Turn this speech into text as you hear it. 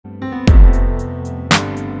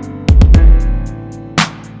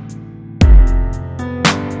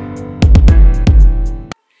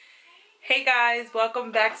guys,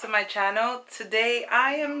 welcome back to my channel. Today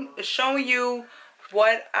I am showing you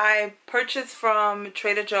what I purchased from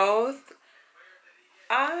Trader Joe's.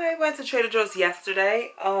 I went to Trader Joe's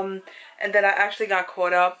yesterday and then I actually got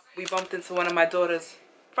caught up. We bumped into one of my daughter's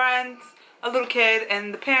friends, a little kid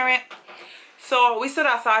and the parent. So we stood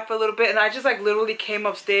outside for a little bit and I just like literally came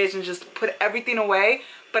upstairs and just put everything away.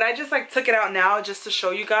 But I just like took it out now just to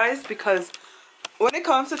show you guys because when it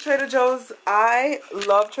comes to Trader Joe's, I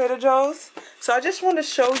love Trader Joe's. So I just want to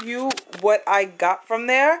show you what I got from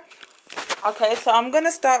there. Okay, so I'm going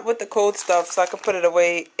to start with the cold stuff so I can put it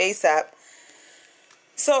away ASAP.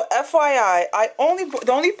 So FYI,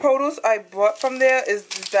 the only produce I bought from there is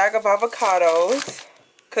this bag of avocados.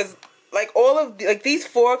 Because like these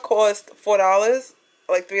four cost $4,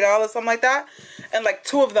 like $3, something like that. And like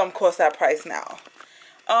two of them cost that price now.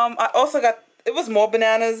 I also got, it was more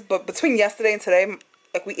bananas, but between yesterday and today,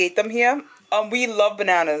 like we ate them here. We love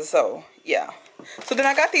bananas, so yeah. So then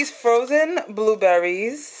I got these frozen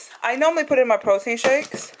blueberries. I normally put in my protein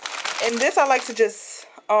shakes. And this I like to just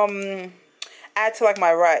add to like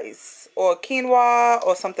my rice or quinoa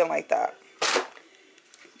or something like that.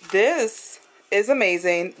 This is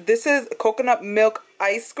amazing. This is coconut milk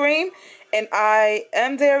ice cream. And I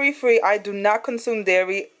am dairy free. I do not consume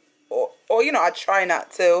dairy. Or you know, I try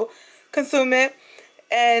not to consume it.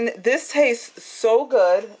 And this tastes so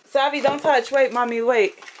good. Savvy, don't touch. Wait, mommy,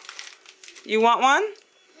 wait. You want one?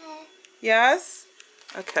 Yes?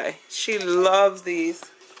 Okay. She loves these.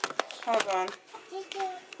 Hold on.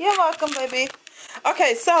 You're welcome, baby.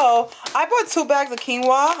 Okay, so I bought 2 bags of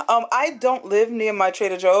quinoa. I don't live near my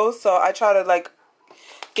Trader Joe's, so I try to like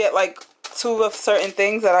get like 2 of certain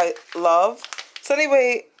things that I love. So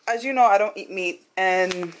anyway, as you know, I don't eat meat,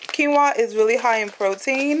 and quinoa is really high in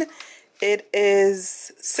protein. It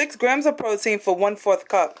is 6 grams of protein for 1/4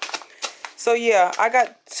 cup. So yeah, I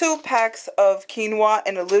got 2 packs of quinoa,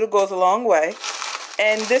 and a little goes a long way.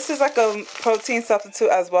 And this is like a protein substitute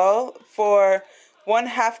as well. For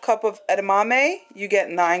 1/2 cup of edamame, you get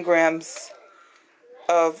 9 grams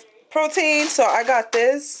of protein. So I got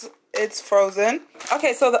this. It's frozen.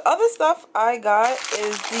 Okay, so the other stuff I got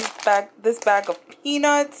is this bag of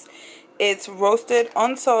peanuts. It's roasted,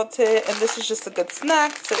 unsalted, and this is just a good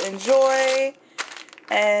snack to enjoy.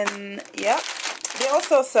 And yep, they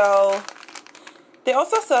also sell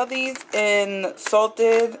these in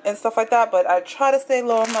salted and stuff like that, but I try to stay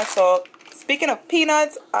low on my salt. Speaking of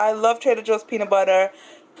peanuts, I love Trader Joe's peanut butter.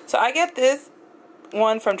 So I get this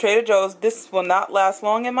one from Trader Joe's. This will not last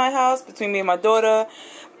long in my house between me and my daughter,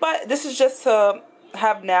 but this is just to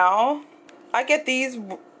have now. I get these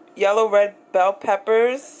yellow red bell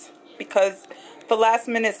peppers because for last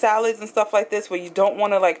minute salads and stuff like this where you don't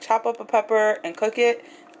want to like chop up a pepper and cook it,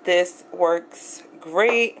 this works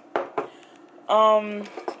great.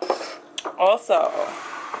 Also,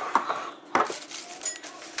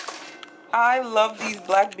 I love these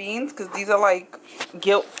black beans because these are like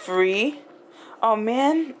guilt free. Oh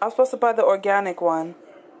man, I was supposed to buy the organic one.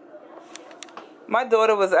 My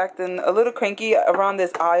daughter was acting a little cranky around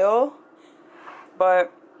this aisle.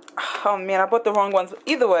 But, oh man, I bought the wrong ones.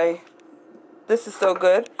 Either way, this is still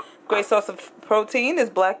good. Great source of protein is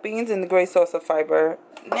black beans and the great source of fiber.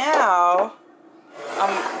 Now,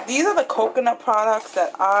 these are the coconut products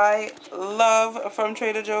that I love from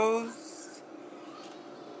Trader Joe's.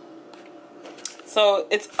 So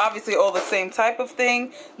it's obviously all the same type of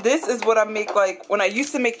thing. This is what I make, like when I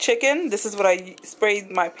used to make chicken. This is what I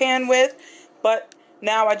sprayed my pan with, but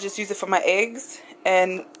now I just use it for my eggs.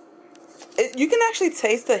 And you can actually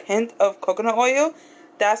taste a hint of coconut oil.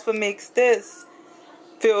 That's what makes this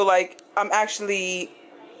feel like I'm actually,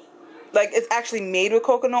 like it's actually made with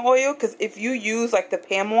coconut oil. Because if you use like the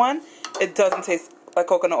Pam one, it doesn't taste like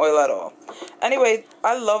coconut oil at all. Anyway,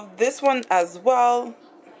 I love this one as well.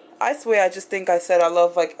 I swear, I just think I said I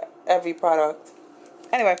love like every product.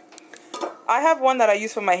 Anyway, I have one that I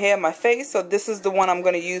use for my hair and my face. So this is the one I'm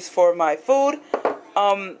going to use for my food.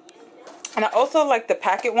 And I also like the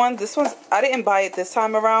packet one. This one's, I didn't buy it this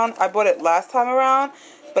time around. I bought it last time around.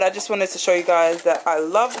 But I just wanted to show you guys that I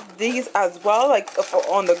love these as well. Like for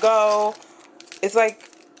on the go. It's like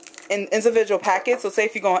in individual packets. So say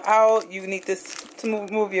if you're going out, you need this to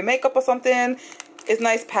move your makeup or something. It's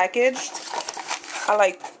nice packaged. I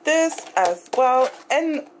like this as well.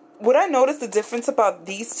 And what I noticed the difference about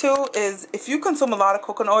these two is if you consume a lot of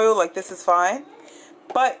coconut oil, like this is fine.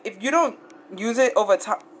 But if you don't use it over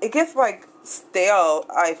time, it gets like stale.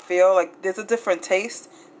 I feel like there's a different taste.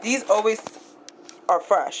 These always are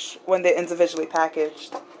fresh when they're individually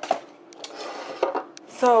packaged.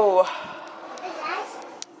 So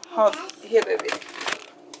here, baby.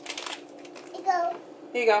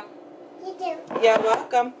 Here you go. You do. Yeah,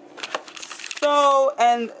 welcome. So,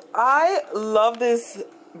 and I love this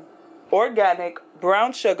organic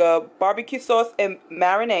brown sugar barbecue sauce and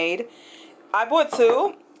marinade. I bought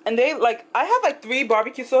two, and they like, I have like 3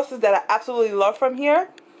 barbecue sauces that I absolutely love from here.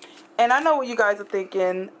 And I know what you guys are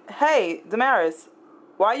thinking. Hey, Damaris,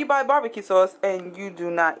 why you buy barbecue sauce and you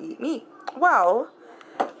do not eat meat? Well,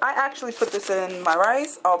 I actually put this in my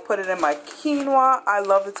rice. I'll put it in my quinoa. I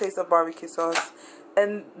love the taste of barbecue sauce.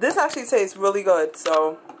 And this actually tastes really good.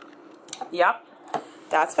 So, yep,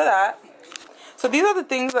 that's for that. So these are the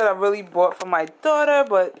things that I really bought for my daughter.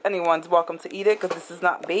 But anyone's welcome to eat it because this is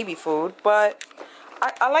not baby food. But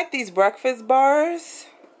I like these breakfast bars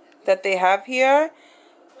that they have here.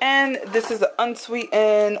 And this is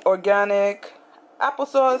unsweetened organic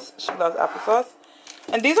applesauce. She loves applesauce.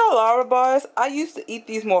 And these are Lara bars. I used to eat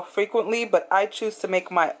these more frequently, but I choose to make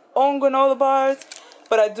my own granola bars.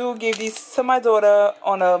 But I do give these to my daughter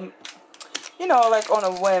on a, you know, like on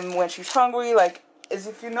a whim when she's hungry. Like, as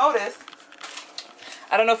if you notice,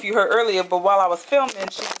 I don't know if you heard earlier, but while I was filming,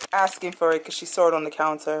 she was asking for it because she saw it on the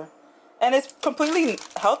counter. And it's completely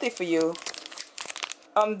healthy for you.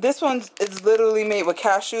 This one is literally made with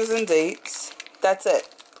cashews and dates. That's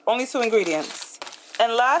it. Only 2 ingredients.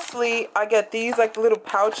 And lastly, I get these like little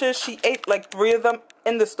pouches. She ate like 3 of them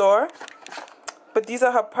in the store. But these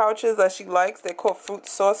are her pouches that she likes. They're called fruit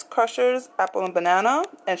sauce crushers, apple and banana.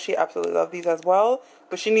 And she absolutely loves these as well.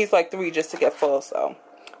 But she needs like 3 just to get full, so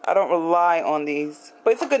I don't rely on these.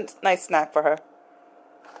 But it's a good, nice snack for her.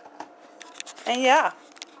 And yeah.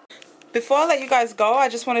 Before I let you guys go, I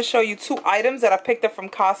just want to show you 2 items that I picked up from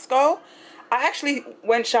Costco. I actually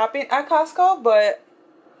went shopping at Costco, but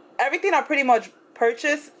everything I pretty much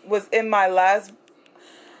purchased was in my last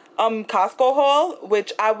Costco haul,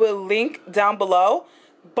 which I will link down below.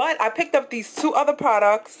 But I picked up these 2 other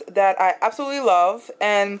products that I absolutely love,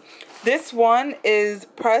 and this one is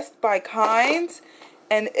Pressed by Kind,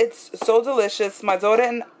 and it's so delicious. My daughter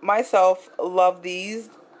and myself love these.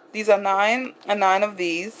 These are 9 of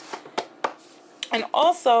these. And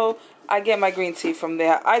also, I get my green tea from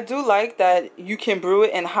there. I do like that you can brew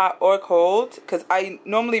it in hot or cold, because I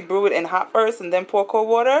normally brew it in hot first and then pour cold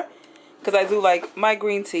water, because I do like my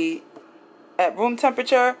green tea at room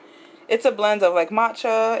temperature. It's a blend of like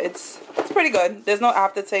matcha. It's pretty good. There's no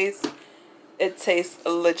aftertaste. It tastes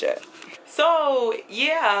legit. So,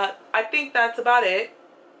 yeah, I think that's about it.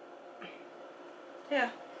 Yeah.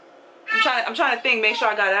 I'm trying to think, make sure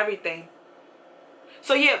I got everything.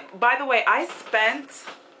 So yeah, by the way, I spent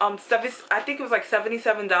I think it was like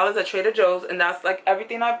 $77 at Trader Joe's, and that's like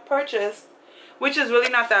everything I purchased, which is really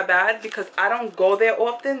not that bad because I don't go there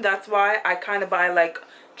often. That's why I kind of buy like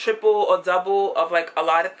triple or double of like a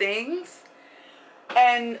lot of things.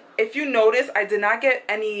 And if you notice, I did not get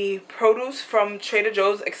any produce from Trader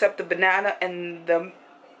Joe's except the banana and the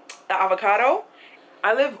avocado.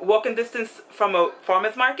 I live walking distance from a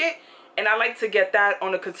farmer's market, and I like to get that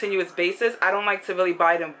on a continuous basis. I don't like to really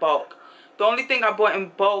buy it in bulk. The only thing I bought in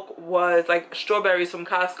bulk was like strawberries from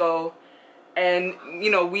Costco, and you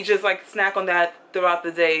know, we just like snack on that throughout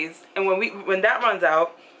the days. And when that runs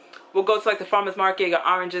out, we'll go to like the farmer's market, get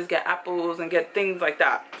oranges, get apples, and get things like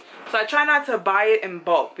that. So I try not to buy it in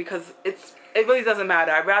bulk because it really doesn't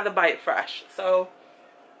matter. I'd rather buy it fresh. So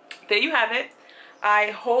there you have it.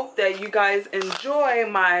 I hope that you guys enjoy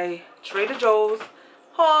my Trader Joe's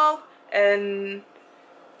haul. And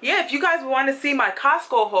yeah, if you guys want to see my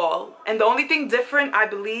Costco haul, and the only thing different I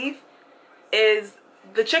believe is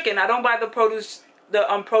the chicken. I don't buy the produce, I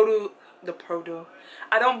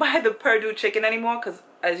don't buy the Purdue chicken anymore because,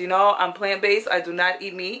 as you know, I'm plant-based. I do not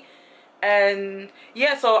eat meat. And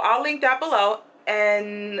yeah, so I'll link that below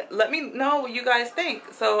and let me know what you guys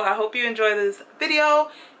think. So I hope you enjoy this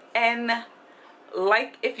video, and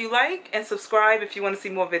like if you like, and subscribe if you want to see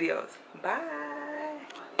more videos. Bye.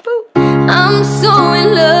 Boop. I'm so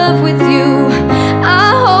in love with